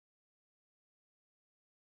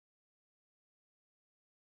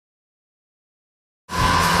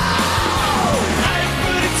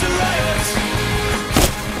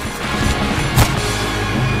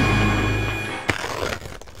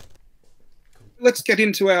Let's get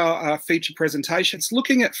into our feature presentation. It's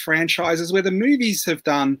looking at franchises where the movies have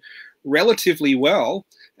done relatively well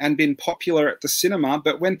and been popular at the cinema,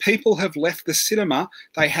 but when people have left the cinema,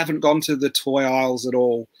 they haven't gone to the toy aisles at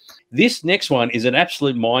all. This next one is an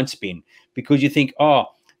absolute mind spin because you think, oh,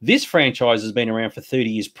 this franchise has been around for 30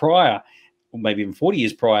 years prior, or maybe even 40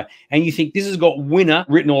 years prior, and you think this has got winner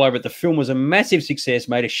written all over it. The film was a massive success,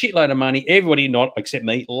 made a shitload of money. Everybody, not except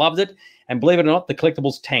me, loved it. And believe it or not, the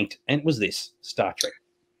collectibles tanked. And it was this, Star Trek.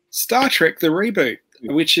 Star Trek, the reboot,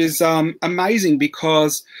 which is amazing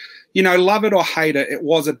because, you know, love it or hate it, it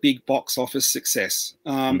was a big box office success.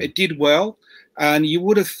 It did well, and you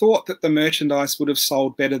would have thought that the merchandise would have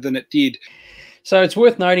sold better than it did. So it's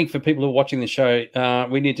worth noting for people who are watching the show,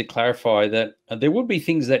 we need to clarify that there would be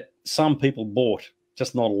things that some people bought,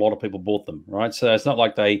 just not a lot of people bought them, right? So it's not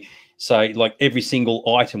like they say like every single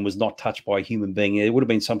item was not touched by a human being. There would have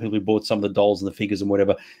been some people who bought some of the dolls and the figures and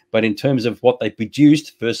whatever, but in terms of what they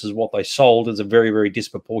produced versus what they sold, is a very, very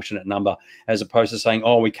disproportionate number, as opposed to saying,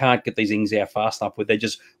 oh, we can't get these things out fast enough, where they're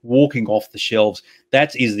just walking off the shelves.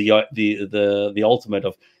 That is the ultimate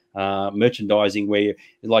of merchandising, where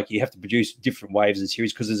you have to produce different waves and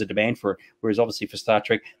series because there's a demand for it, whereas obviously for Star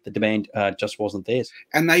Trek the demand just wasn't there.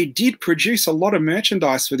 And they did produce a lot of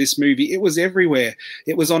merchandise for this movie. It was everywhere.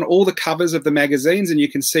 It was on all the covers of the magazines, and you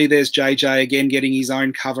can see there's JJ again getting his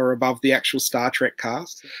own cover above the actual Star Trek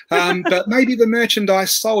cast. But maybe the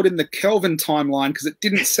merchandise sold in the Kelvin timeline because it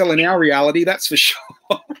didn't sell in our reality, that's for sure.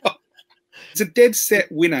 It's a dead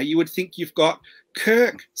set winner. You would think you've got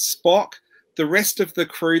Kirk, Spock, the rest of the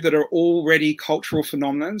crew that are already cultural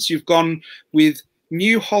phenomenons. You've gone with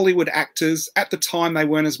new Hollywood actors. At the time, they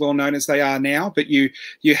weren't as well known as they are now, but you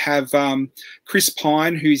have Chris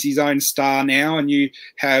Pine, who's his own star now, and you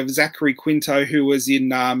have Zachary Quinto, who was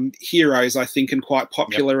in Heroes, I think, and quite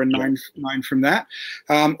popular and known from that.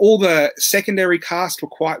 All the secondary cast were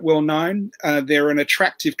quite well known. They're an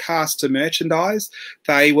attractive cast to merchandise.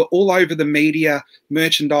 They were all over the media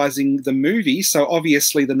merchandising the movie, so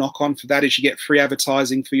obviously the knock-on for that is you get free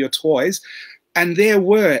advertising for your toys. And there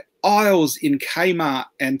were aisles in Kmart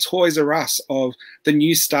and Toys R Us of the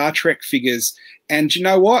new Star Trek figures. And you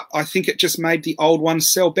know what? I think it just made the old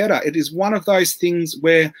ones sell better. It is one of those things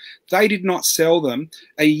where they did not sell them.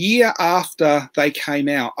 A year after they came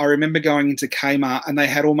out, I remember going into Kmart and they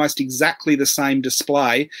had almost exactly the same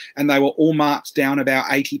display, and they were all marked down about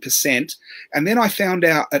 80%. And then I found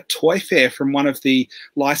out at Toy Fair from one of the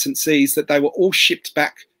licensees that they were all shipped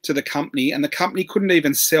back to the company, and the company couldn't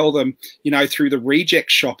even sell them, you know, through the reject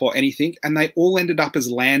shop or anything, and they all ended up as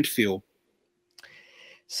landfill.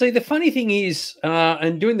 See, the funny thing is,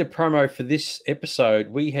 and doing the promo for this episode,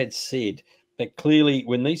 we had said that clearly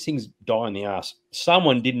when these things die in the arse,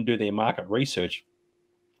 someone didn't do their market research.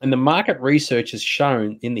 And the market research has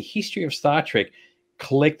shown in the history of Star Trek,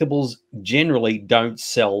 collectibles generally don't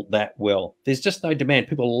sell that well. There's just no demand.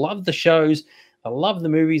 People love the shows, they love the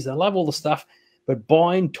movies, they love all the stuff, but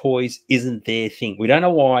buying toys isn't their thing. We don't know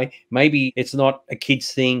why. Maybe it's not a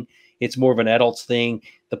kid's thing. It's more of an adult's thing.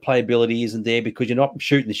 The playability isn't there because you're not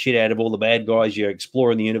shooting the shit out of all the bad guys. You're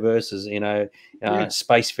exploring the universe as, you know,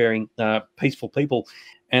 spacefaring, peaceful people.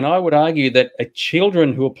 And I would argue that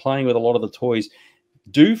children who are playing with a lot of the toys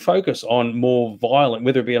do focus on more violent,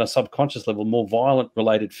 whether it be on a subconscious level, more violent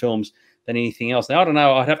related films than anything else. Now, I don't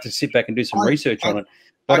know. I'd have to sit back and do some research on it.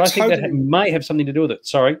 But I think that may have something to do with it.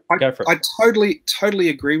 Sorry, go for it. I totally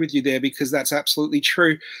agree with you there, because that's absolutely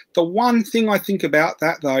true. The one thing I think about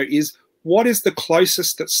that, though, is what is the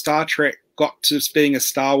closest that Star Trek got to being a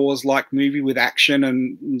Star Wars-like movie with action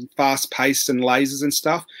and fast-paced and lasers and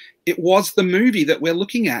stuff? It was the movie that we're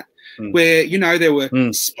looking at, where, you know, there were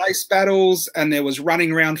space battles and there was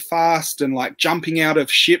running around fast and like jumping out of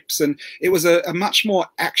ships, and it was a much more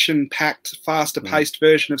action-packed, faster-paced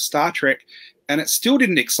version of Star Trek. And it still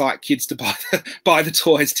didn't excite kids to buy the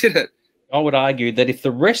toys, did it? I would argue that if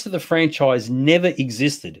the rest of the franchise never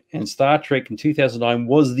existed and Star Trek in 2009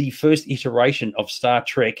 was the first iteration of Star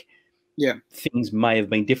Trek, things may have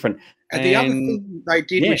been different. And the other thing they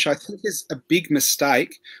did, which I think is a big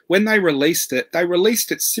mistake, when they released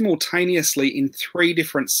it simultaneously in 3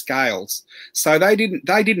 different scales. So they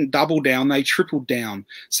didn't double down, they tripled down.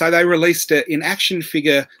 So they released it in action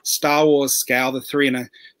figure Star Wars scale, the 3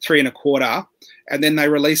 1/4, and then they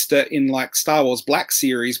released it in like Star Wars Black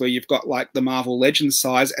Series, where you've got like the Marvel Legends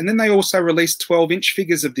size, and then they also released 12-inch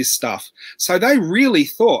figures of this stuff. So they really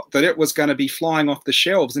thought that it was going to be flying off the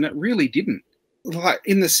shelves, and it really didn't. like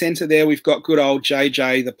in the center there, we've got good old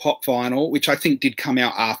JJ, the pop vinyl, which I think did come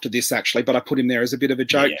out after this actually, but I put him there as a bit of a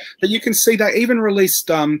joke. Yeah. But you can see they even released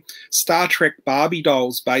Star Trek Barbie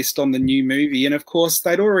dolls based on the new movie. And of course,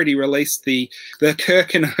 they'd already released the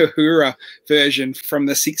Kirk and Uhura version from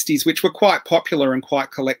the 60s, which were quite popular and quite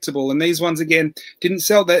collectible. And these ones, again, didn't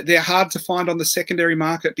sell. They're hard to find on the secondary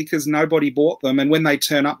market because nobody bought them. And when they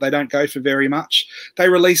turn up, they don't go for very much. They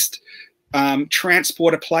released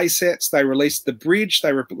transporter play sets, they released the bridge,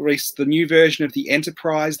 they released the new version of the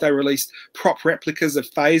Enterprise, they released prop replicas of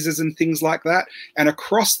phasers and things like that, and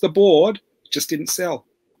across the board just didn't sell.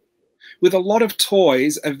 With a lot of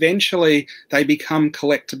toys, eventually they become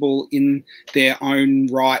collectible in their own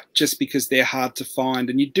right just because they're hard to find.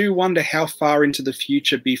 And you do wonder how far into the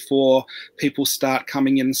future before people start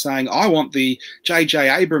coming in and saying, I want the J.J.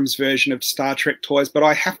 Abrams version of Star Trek toys, but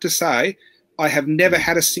I have to say, I have never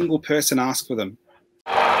had a single person ask for them.